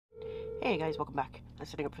Hey guys, welcome back. I'm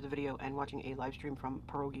setting up for the video and watching a live stream from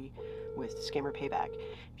Pierogi with Scammer Payback.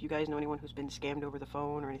 If you guys know anyone who's been scammed over the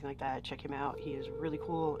phone or anything like that, check him out. He is really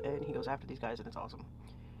cool and he goes after these guys and it's awesome.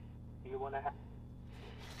 You wanna have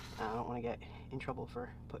I don't want to get in trouble for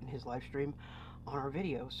putting his live stream on our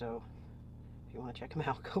video, so if you want to check him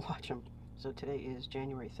out, go watch him. So today is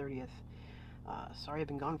January 30th. Sorry I've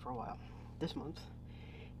been gone for a while. This month,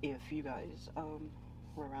 if you guys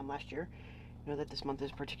were around last year, you know that this month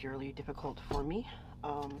is particularly difficult for me,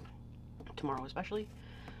 tomorrow especially.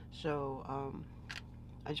 So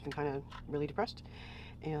I've just been kind of really depressed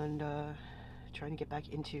and trying to get back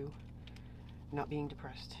into not being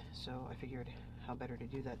depressed. So I figured how better to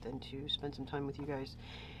do that than to spend some time with you guys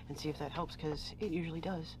and see if that helps, because it usually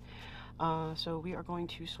does. So we are going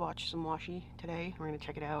to swatch some washi today. We're going to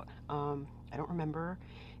check it out. I don't remember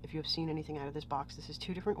if you have seen anything out of this box. This is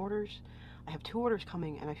 2 different orders. I have 2 orders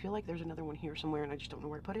coming, and I feel like there's another one here somewhere, and I just don't know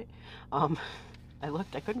where to put it. I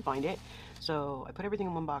looked, I couldn't find it, so I put everything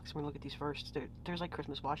in one box. We're going to look at these first. There's like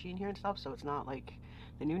Christmas washi in here and stuff, so it's not like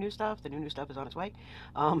the new stuff. The new stuff is on its way.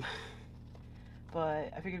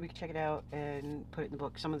 But I figured we could check it out and put it in the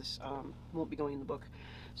book. Some of this won't be going in the book.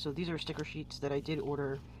 So these are sticker sheets that I did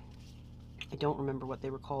order. I don't remember what they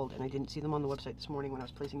were called, and I didn't see them on the website this morning when I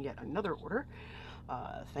was placing yet another order.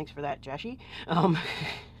 Thanks for that, Jashi.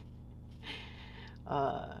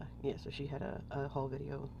 Yeah, so she had a haul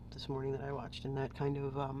video this morning that I watched, and that kind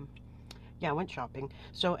of, yeah, I went shopping.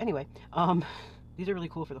 So anyway, these are really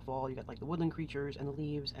cool for the fall. You got like the woodland creatures and the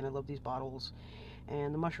leaves, and I love these bottles,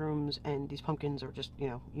 and the mushrooms, and these pumpkins are just,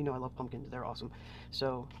 you know I love pumpkins. They're awesome.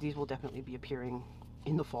 So these will definitely be appearing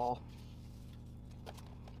in the fall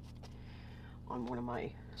on one of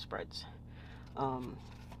my spreads. And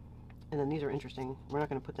then these are interesting. We're not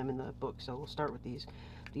going to put them in the book, so we'll start with these.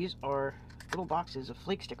 These are little boxes of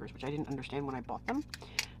flake stickers, which I didn't understand when I bought them.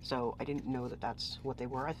 So I didn't know that that's what they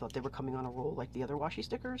were. I thought they were coming on a roll like the other washi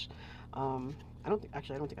stickers. I don't think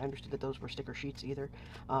I understood that those were sticker sheets either.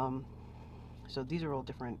 So these are all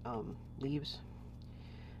different leaves,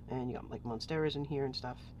 and you got like monsteras in here and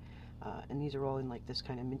stuff. And these are all in like this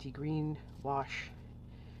kind of minty green wash.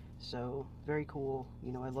 So very cool.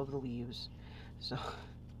 You know, I love the leaves. So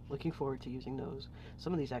looking forward to using those.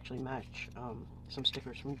 Some of these actually match some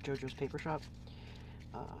stickers from JoJo's Paper Shop,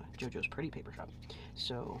 JoJo's Pretty Paper Shop.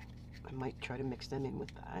 So I might try to mix them in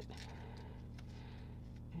with that.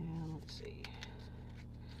 And let's see.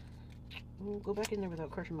 We'll go back in there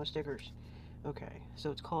without crushing my stickers. Okay,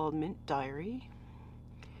 so it's called Mint Diary,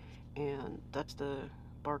 and that's the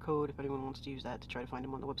barcode if anyone wants to use that to try to find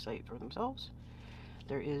them on the website for themselves.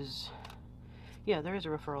 There is a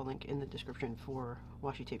referral link in the description for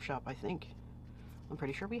Washi Tape Shop, I think. I'm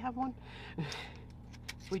pretty sure we have one.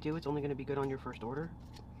 If we do, it's only going to be good on your first order.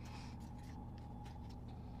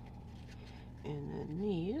 And then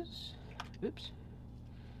these, oops.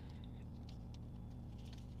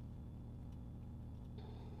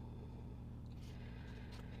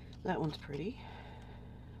 That one's pretty.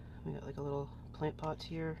 We got like a little plant pots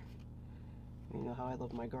here. You know how I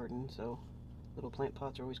love my garden, so little plant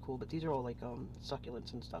pots are always cool, but these are all like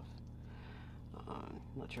succulents and stuff. I'm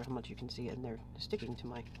not sure how much you can see it, and they're sticking to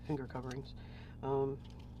my finger coverings. But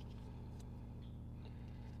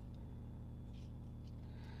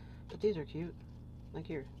these are cute. Like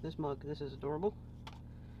here, this mug, this is adorable.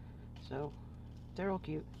 So they're all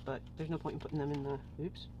cute, but there's no point in putting them in the,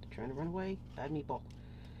 oops, they're trying to run away. Bad meatball.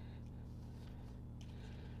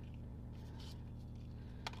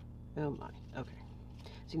 Oh my, okay.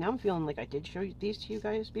 See, now I'm feeling like I did show these to you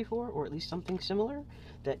guys before, or at least something similar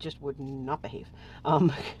that just would not behave.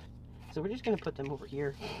 So we're just going to put them over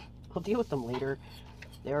here. I'll deal with them later.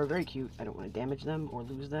 They are very cute. I don't want to damage them or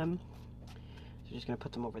lose them. So we're just going to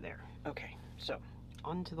put them over there. Okay, so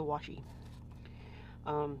on to the washi.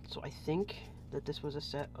 So I think that this was a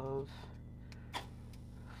set of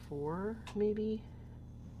 4, maybe?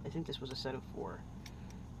 I think this was a set of 4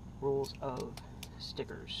 rolls of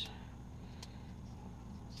stickers.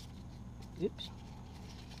 Oops.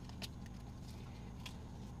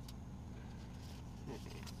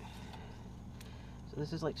 So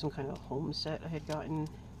this is like some kind of home set I had gotten.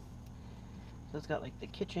 So it's got like the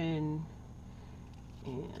kitchen,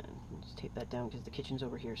 and let's tape that down because the kitchen's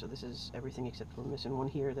over here. So this is everything except we're missing one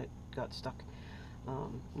here that got stuck.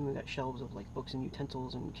 And we got shelves of like books and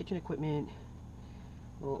utensils and kitchen equipment,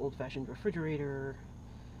 a little old-fashioned refrigerator,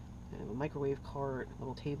 and a microwave cart, a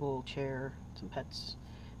little table, chair, some pets,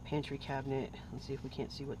 pantry cabinet. Let's see if we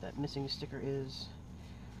can't see what that missing sticker is.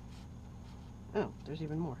 Oh, there's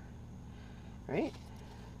even more. Right?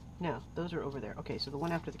 No, those are over there. Okay, so the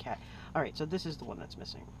one after the cat. Alright, so this is the one that's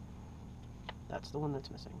missing. That's the one that's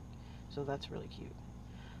missing. So that's really cute.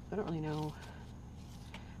 I don't really know,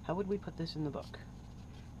 how would we put this in the book?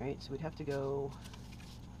 Right, so we'd have to go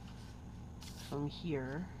from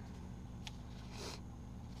here,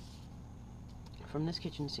 from this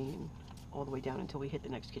kitchen scene, all the way down until we hit the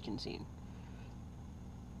next kitchen scene.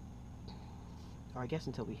 Or I guess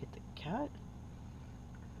until we hit the cat?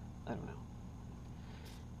 I don't know.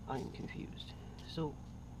 I am confused. So,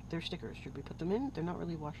 they're stickers. Should we put them in? They're not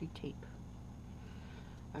really washi tape.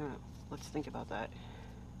 I don't know. Let's think about that.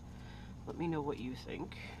 Let me know what you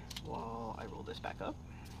think while I roll this back up.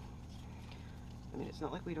 I mean, it's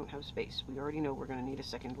not like we don't have space. We already know we're going to need a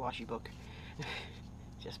second washi book.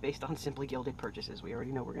 Just based on Simply Gilded purchases, we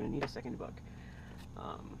already know we're going to need a second book.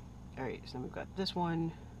 Alright, so then we've got this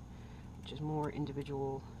one, which is more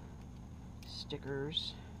individual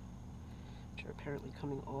stickers, which are apparently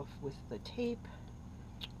coming off with the tape.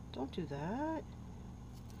 Don't do that.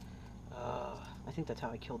 I think that's how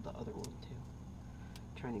I killed the other one, too.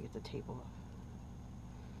 Trying to get the tape off.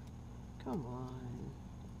 Come on.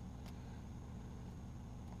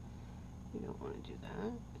 You don't want to do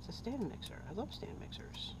that. It's a stand mixer. I love stand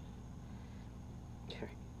mixers. Alright,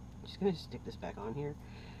 I'm just going to stick this back on here.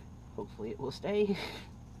 Hopefully it will stay.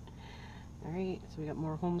 Alright, so we got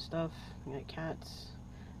more home stuff. We got cats,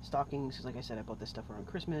 stockings, because like I said, I bought this stuff around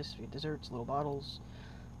Christmas. We got desserts, little bottles,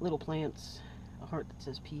 little plants, a heart that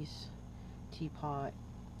says peace, teapot,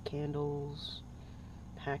 candles,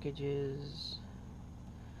 packages.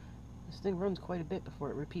 This thing runs quite a bit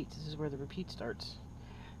before it repeats. This is where the repeat starts.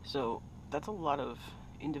 So that's a lot of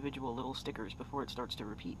individual little stickers before it starts to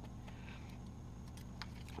repeat.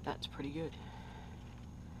 That's pretty good.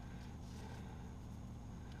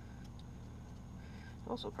 It'd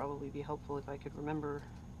also probably be helpful if I could remember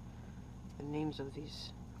the names of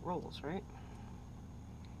these rolls, right?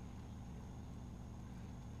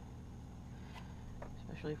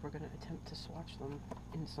 Especially if we're going to attempt to swatch them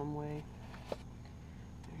in some way.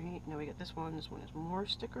 Alright, now we got this one. This one has more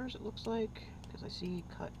stickers, it looks like, because I see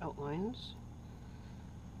cut outlines.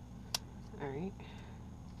 Alright.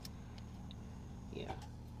 Yeah.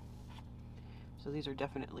 So these are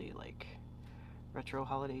definitely like retro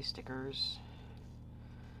holiday stickers.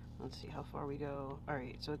 Let's see how far we go.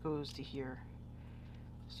 Alright, so it goes to here.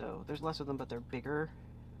 So there's less of them, but they're bigger.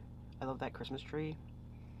 I love that Christmas tree.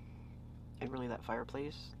 And really that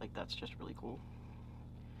fireplace. Like, that's just really cool.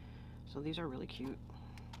 So these are really cute.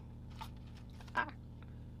 Ah!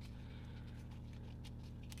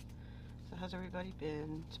 So how's everybody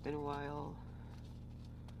been? It's been a while.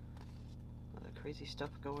 All the crazy stuff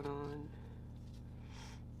going on.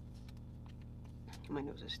 My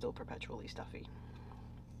nose is still perpetually stuffy.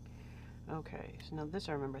 Okay, so now this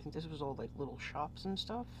I remember. I think this was all like little shops and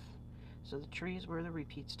stuff. So the tree is where the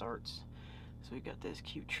repeat starts. So we've got this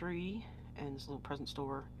cute tree and this little present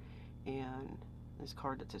store and this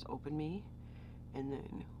card that says open me, and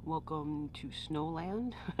then welcome to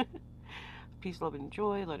Snowland. Peace, love, and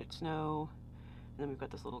joy, let it snow. And then we've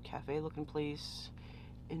got this little cafe looking place,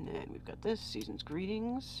 and then we've got this season's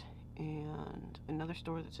greetings and another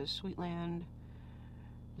store that says Sweetland.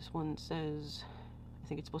 This one says, I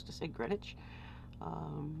think it's supposed to say Greenwich.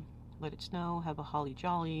 Let it snow, have a holly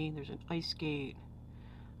jolly. There's an ice skate,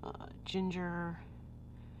 ginger,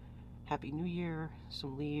 Happy New Year,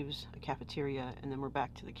 some leaves, a cafeteria, and then we're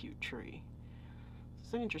back to the cute tree.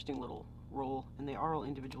 It's an interesting little roll, and they are all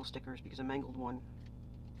individual stickers because I mangled one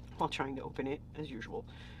while trying to open it, as usual.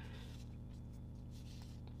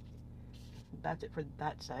 That's it for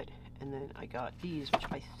that set, and then I got these, which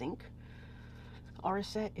I think are a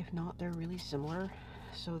set. If not, they're really similar.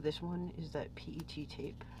 So this one is that PET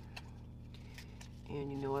tape,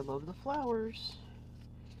 and you know I love the flowers.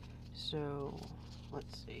 So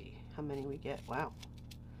let's see how many we get. Wow.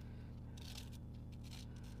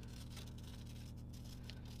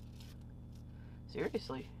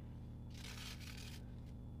 Seriously.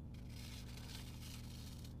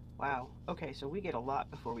 Wow. Okay, so we get a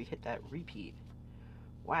lot before we hit that repeat.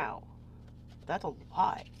 Wow. That's a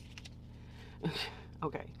lot.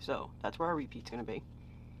 Okay, so that's where our repeat's gonna be.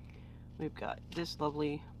 We've got this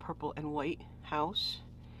lovely purple and white house,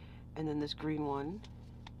 and then this green one,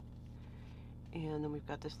 and then we've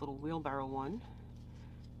got this little wheelbarrow one,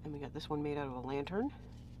 and we got this one made out of a lantern,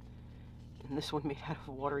 and this one made out of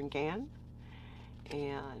a watering can,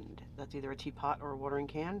 and that's either a teapot or a watering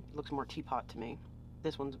can. It looks more teapot to me.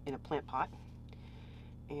 This one's in a plant pot,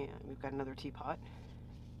 and we've got another teapot,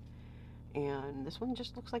 and this one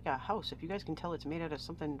just looks like a house. If you guys can tell it's made out of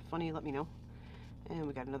something funny, let me know. And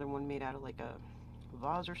we got another one made out of like a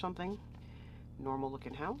vase or something. Normal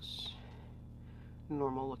looking house.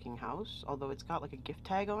 Normal looking house, although it's got like a gift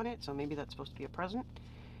tag on it, so maybe that's supposed to be a present.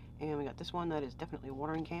 And we got this one that is definitely a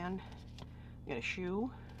watering can. We got a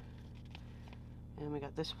shoe. And we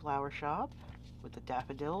got this flower shop with the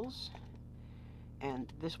daffodils.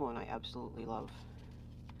 And this one I absolutely love.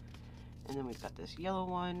 And then we've got this yellow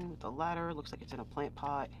one with the ladder. Looks like it's in a plant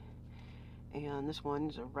pot. And this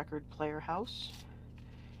one's a record player house.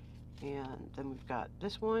 And then we've got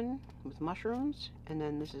this one with mushrooms. And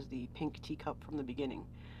then this is the pink teacup from the beginning.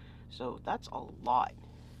 So that's a lot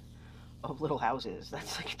of little houses.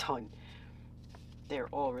 That's like a ton. They're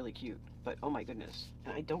all really cute. But oh my goodness.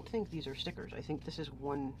 And I don't think these are stickers. I think this is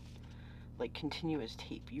one like continuous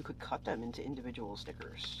tape. You could cut them into individual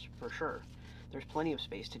stickers for sure. There's plenty of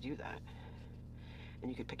space to do that. And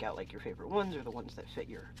you could pick out like your favorite ones or the ones that fit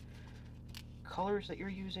your colors that you're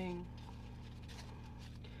using.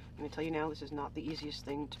 I'm going to tell you now, this is not the easiest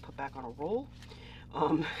thing to put back on a roll.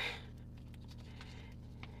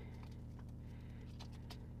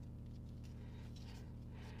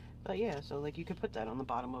 But yeah, so like you could put that on the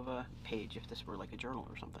bottom of a page if this were like a journal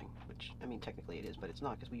or something, which, I mean, technically it is, but it's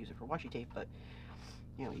not because we use it for washi tape. But,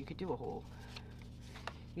 you know, you could do a whole,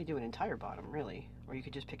 you could do an entire bottom, really. Or you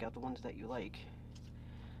could just pick out the ones that you like.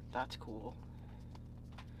 That's cool.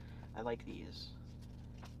 I like these.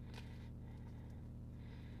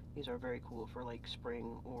 These are very cool for like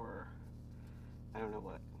spring or, I don't know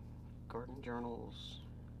what, garden journals,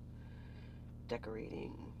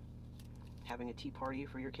 decorating, having a tea party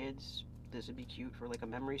for your kids. This would be cute for like a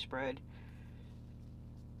memory spread.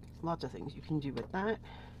 Lots of things you can do with that.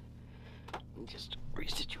 And just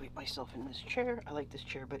resituate myself in this chair. I like this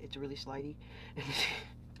chair, but it's really slidey.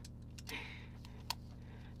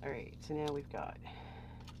 Alright, so now we've got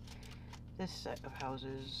this set of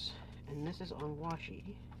houses, and this is on washi.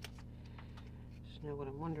 So now what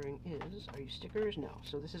I'm wondering is, are you stickers? No.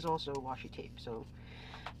 So this is also washi tape. So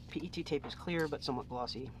PET tape is clear but somewhat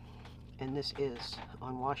glossy. And this is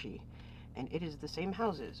on washi, and it is the same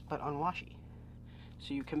houses but on washi,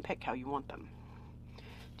 so you can pick how you want them.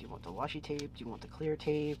 Do you want the washi tape? Do you want the clear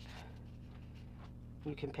tape?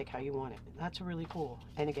 You can pick how you want it. That's really cool.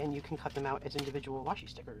 And again, you can cut them out as individual washi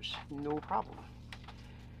stickers, no problem.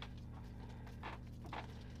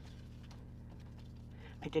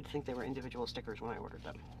 I did think they were individual stickers when I ordered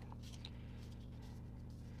them.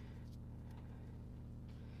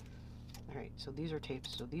 Alright, so these are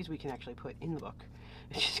tapes, so these we can actually put in the book,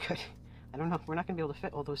 which is good. I don't know, we're not going to be able to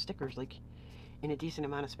fit all those stickers, like, in a decent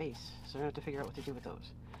amount of space, so I have to figure out what to do with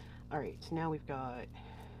those. Alright, so now we've got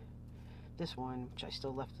this one, which I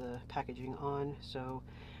still left the packaging on. So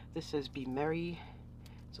this says Be Merry.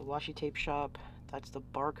 It's a washi tape shop. That's the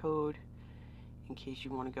barcode, in case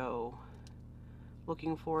you want to go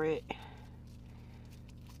looking for it.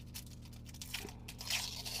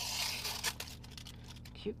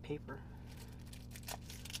 Cute paper.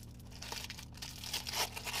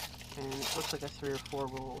 And it looks like a 3 or 4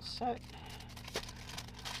 roll set.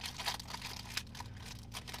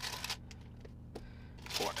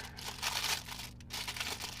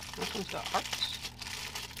 This one's got hearts.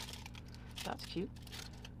 That's cute.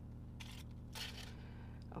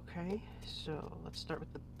 Okay, so let's start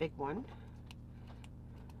with the big one.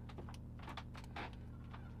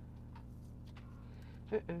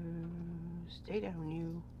 Uh-oh. Stay down,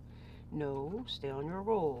 you. No, stay on your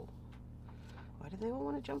roll. Why do they all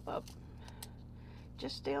want to jump up?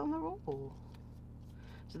 Just stay on the roll.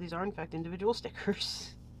 So these are, in fact, individual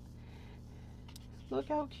stickers. Look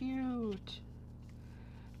how cute.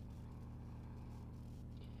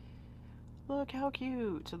 Look how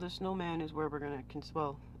cute. So the snowman is where we're going to,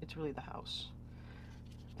 well, it's really the house.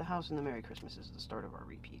 The house and the Merry Christmas is the start of our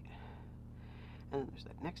repeat. And then there's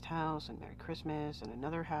that next house, and Merry Christmas, and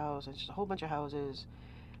another house, and just a whole bunch of houses.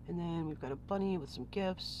 And then we've got a bunny with some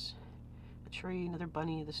gifts, a tree, another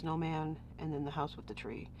bunny, the snowman, and then the house with the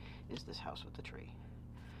tree is this house with the tree.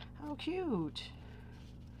 How cute!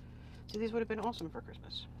 So these would have been awesome for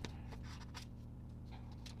Christmas.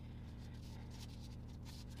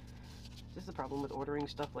 This is the problem with ordering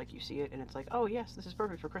stuff, like you see it and it's like, oh yes, this is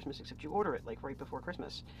perfect for Christmas, except you order it like right before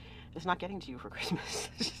Christmas. It's not getting to you for Christmas.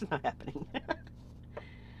 It's just not happening.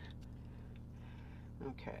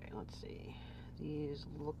 Okay, let's see. These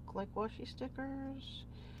look like washi stickers.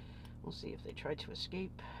 We'll see if they try to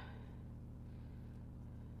escape.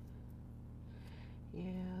 Yeah,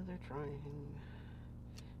 they're trying.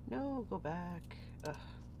 No, go back. Ugh.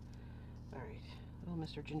 Alright. Little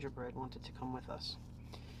Mr. Gingerbread wanted to come with us.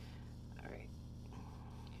 Alright.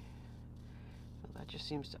 So that just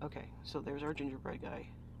seems to... Okay, so there's our gingerbread guy.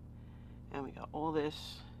 And we got all this...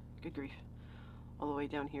 Good grief. All the way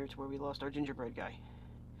down here to where we lost our gingerbread guy.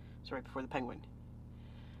 It's right before the penguin.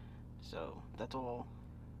 So, that's all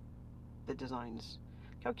the designs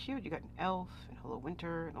How cute. You got an elf and Hello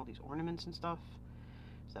Winter and all these ornaments and stuff.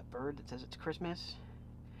 There's that bird that says it's Christmas.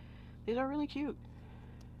 These are really cute.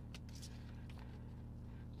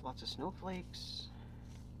 Lots of snowflakes.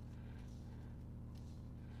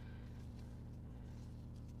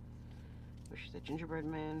 Wish the gingerbread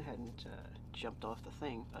man hadn't jumped off the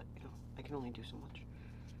thing, but you know, I can only do so much.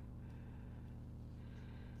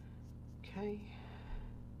 Okay.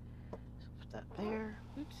 So put that there.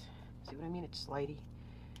 Oops. See what I mean? It's slidey.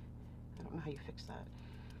 I don't know how you fix that.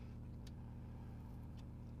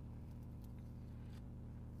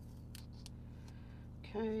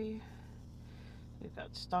 Okay. We've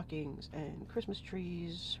got stockings and Christmas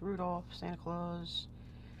trees, Rudolph, Santa Claus,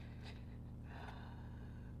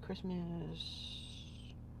 Christmas.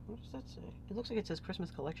 What does that say? It looks like it says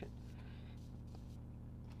Christmas collection.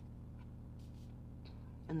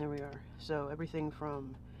 And there we are. So everything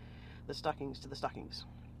from the stockings to the stockings.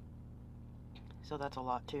 So that's a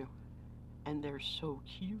lot too. And they're so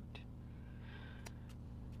cute.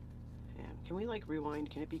 And can we like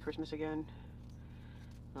rewind? Can it be Christmas again?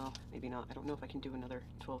 No, maybe not. I don't know if I can do another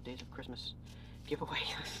 12 Days of Christmas giveaway.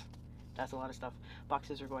 That's a lot of stuff.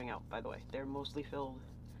 Boxes are going out, by the way. They're mostly filled.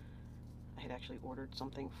 I had actually ordered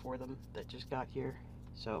something for them that just got here.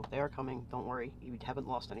 So they are coming. Don't worry. You haven't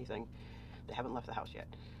lost anything. They haven't left the house yet.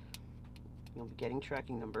 You'll be getting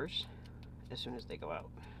tracking numbers as soon as they go out,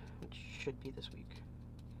 which should be this week.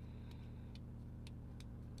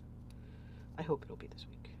 I hope it'll be this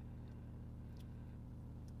week.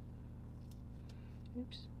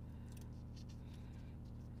 Oops.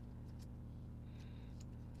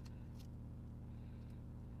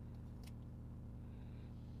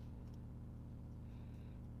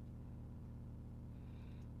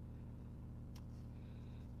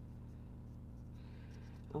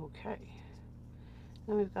 Okay.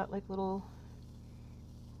 Then we've got like little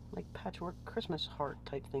like patchwork Christmas heart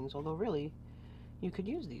type things, although really you could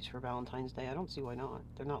use these for Valentine's Day. I don't see why not.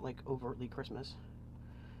 They're not like overtly Christmas.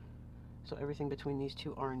 So everything between these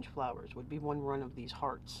two orange flowers would be one run of these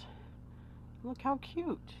hearts. Look how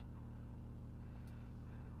cute.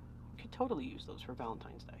 You could totally use those for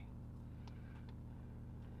Valentine's Day.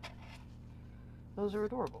 Those are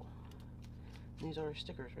adorable. These are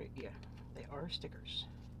stickers, right? Yeah, they are stickers.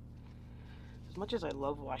 As much as I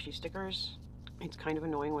love washi stickers, it's kind of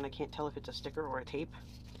annoying when I can't tell if it's a sticker or a tape.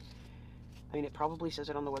 I mean, it probably says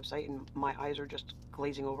it on the website and my eyes are just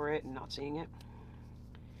glazing over it and not seeing it.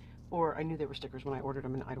 Or I knew they were stickers when I ordered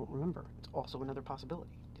them and I don't remember. It's also another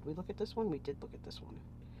possibility. Did we look at this one? We did look at this one.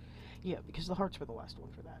 Yeah, because the hearts were the last one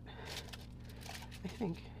for that. I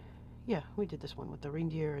think. Yeah, we did this one with the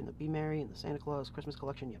reindeer and the Be Merry and the Santa Claus Christmas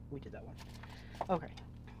collection. Yep, we did that one. Okay.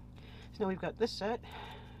 So now we've got this set,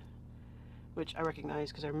 which I recognize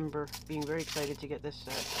because I remember being very excited to get this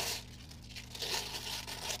set.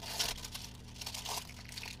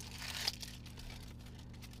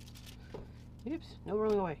 Oops, no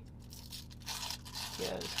rolling away.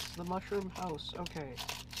 Yes, the mushroom house. Okay.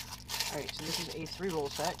 Alright, so this is a 3-roll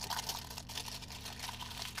set.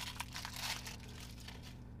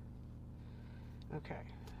 Okay,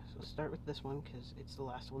 so let's start with this one because it's the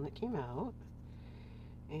last one that came out.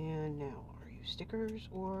 And now, are you stickers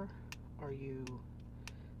or are you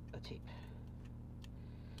a tape?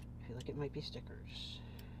 I feel like it might be stickers.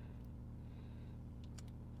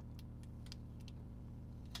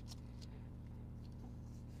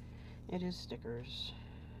 It is stickers.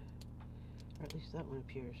 Or at least that one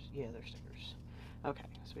appears. Yeah, they're stickers. Okay,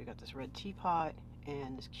 so we got this red teapot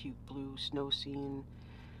and this cute blue snow scene.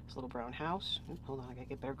 This little brown house. Hold on, I gotta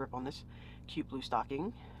get better grip on this. Cute blue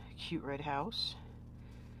stocking. Cute red house.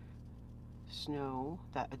 Snow.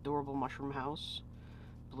 That adorable mushroom house.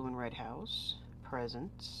 Blue and red house.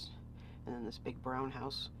 Presents. And then this big brown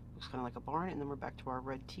house. Looks kind of like a barn. And then we're back to our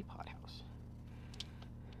red teapot house.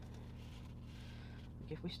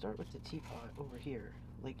 If we start with the teapot over here,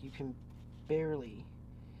 like you can barely,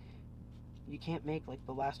 you can't make like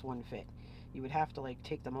the last one fit. You would have to like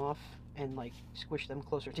take them off and like squish them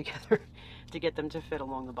closer together to get them to fit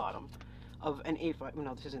along the bottom of an A5.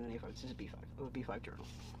 No, this isn't an A5, this is a B5, of a B5 journal.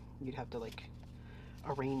 You'd have to like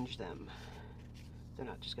arrange them. They're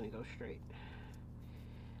not just gonna go straight.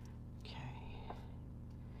 Okay.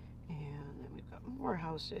 And then we've got more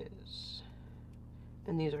houses.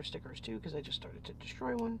 And these are stickers too, because I just started to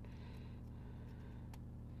destroy one.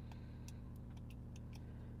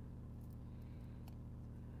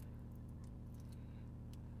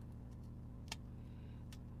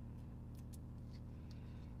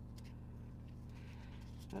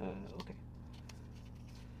 Okay.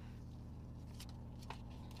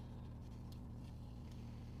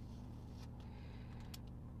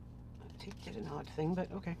 tape did an odd thing,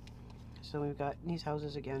 but okay. So we've got these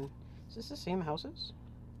houses again. Is this the same houses?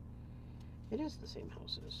 It is the same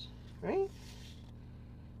houses, right?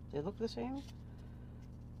 They look the same?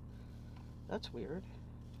 That's weird.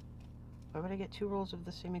 Why would I get 2 rolls of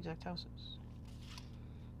the same exact houses?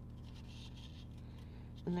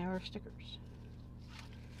 And there are stickers.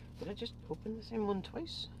 Did I just open the same one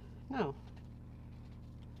twice? No.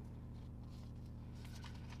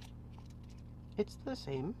 It's the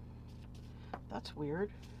same. That's weird.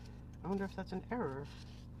 I wonder if that's an error.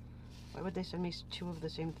 Why would they send me 2 of the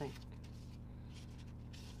same thing?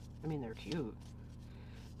 I mean, they're cute,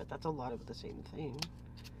 but that's a lot of the same thing.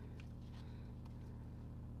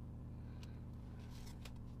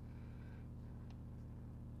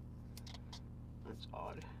 That's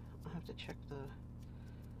odd. I'll have to check the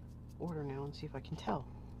order now and see if I can tell.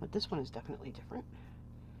 But this one is definitely different.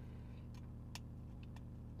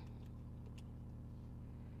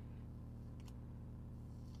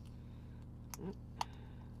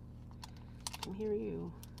 Come here,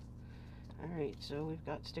 you. Alright, so we've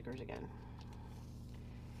got stickers again.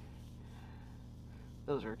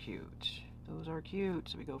 Those are cute. Those are cute.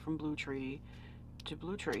 So we go from blue tree to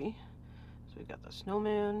blue tree. So we've got the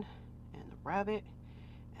snowman and the rabbit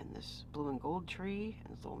and this blue and gold tree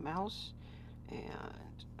and this little mouse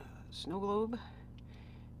and snow globe.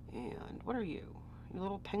 And what are you? You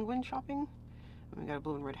little penguin shopping? And we got a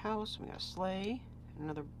blue and red house. We got a sleigh. And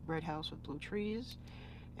another red house with blue trees.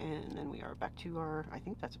 And then we are back to our, I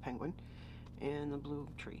think that's a penguin, and the blue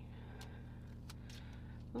tree.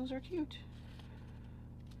 Those are cute.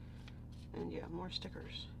 And yeah, more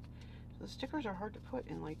stickers. The stickers are hard to put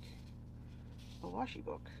in like a washi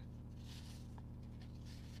book,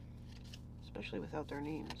 especially without their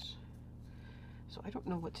names. So I don't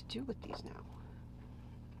know what to do with these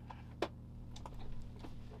now.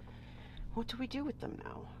 What do we do with them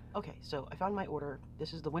now? Okay, so I found my order.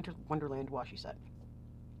 This is the Winter Wonderland washi set.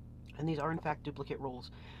 And these are in fact duplicate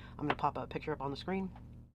rolls. I'm going to pop a picture up on the screen.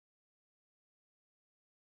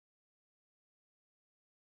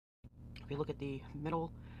 If you look at the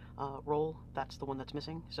middle roll, that's the one that's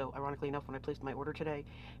missing. So ironically enough, when I placed my order today,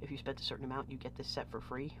 if you spent a certain amount, you get this set for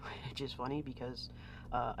free, which is funny because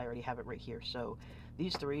I already have it right here. So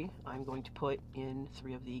these 3 I'm going to put in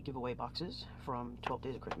 3 of the giveaway boxes from 12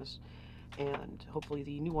 Days of Christmas. And hopefully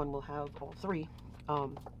the new one will have all 3.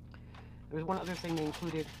 There was one other thing they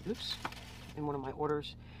included, oops, in one of my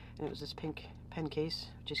orders, and it was this pink pen case,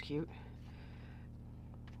 which is cute.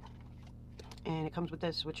 And it comes with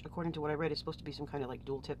this, which according to what I read is supposed to be some kind of like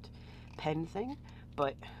dual-tipped pen thing,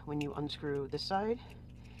 but when you unscrew this side,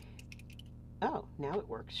 oh, now it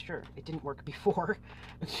works, sure. It didn't work before,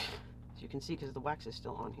 as you can see because the wax is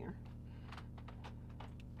still on here,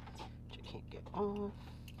 which I can't get off.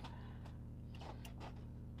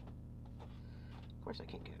 Of course I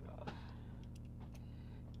can't get it off.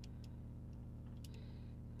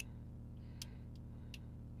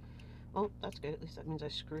 Oh, that's good. At least that means I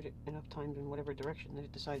screwed it enough times in whatever direction that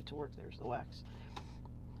it decided to work. There's the wax.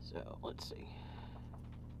 So, let's see.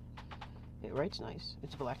 It writes nice.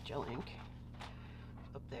 It's black gel ink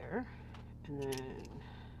up there. And then,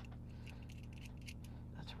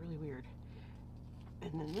 that's really weird.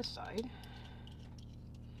 And then this side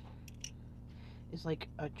is like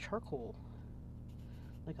a charcoal,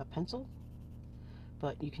 like a pencil.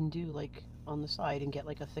 But you can do like on the side and get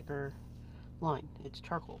like a thicker line. It's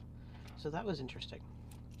charcoal. So that was interesting.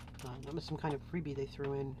 That was some kind of freebie they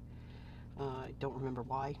threw in. I don't remember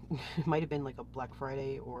why. It might have been like a Black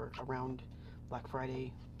Friday or around Black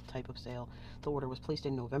Friday type of sale. The order was placed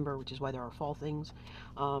in November, which is why there are fall things.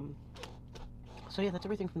 So yeah, that's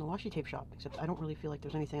everything from the washi tape shop, except I don't really feel like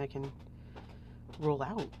there's anything I can roll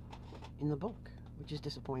out in the book, which is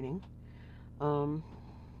disappointing.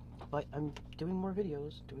 But I'm doing more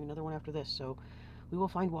videos, doing another one after this, so we will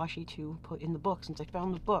find washi to put in the book since I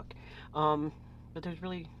found the book. But there's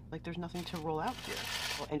really, like, there's nothing to roll out here.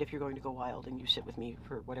 Well, and if you're going to go wild and you sit with me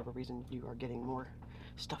for whatever reason, you are getting more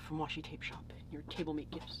stuff from Washi Tape Shop, your table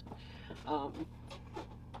mate gifts.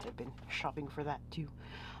 I've been shopping for that too.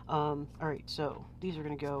 Alright, so these are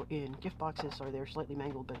going to go in gift boxes. Sorry, they're slightly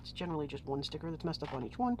mangled, but it's generally just one sticker that's messed up on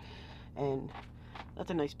each one. And that's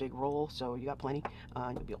a nice big roll, so you got plenty.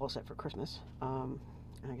 And you'll be all set for Christmas.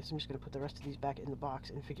 And I guess I'm just going to put the rest of these back in the box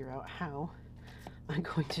and figure out how I'm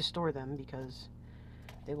going to store them, because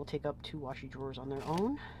they will take up 2 washi drawers on their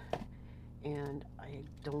own, and I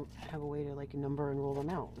don't have a way to like number and roll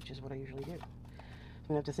them out, which is what I usually do. So I'm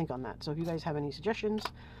gonna have to think on that. So if you guys have any suggestions,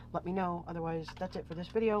 let me know. Otherwise, that's it for this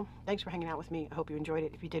video. Thanks for hanging out with me. I hope you enjoyed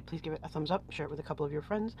it. If you did, please give it a thumbs up, share it with a couple of your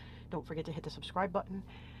friends. Don't forget to hit the subscribe button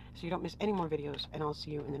so you don't miss any more videos, and I'll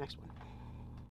see you in the next one.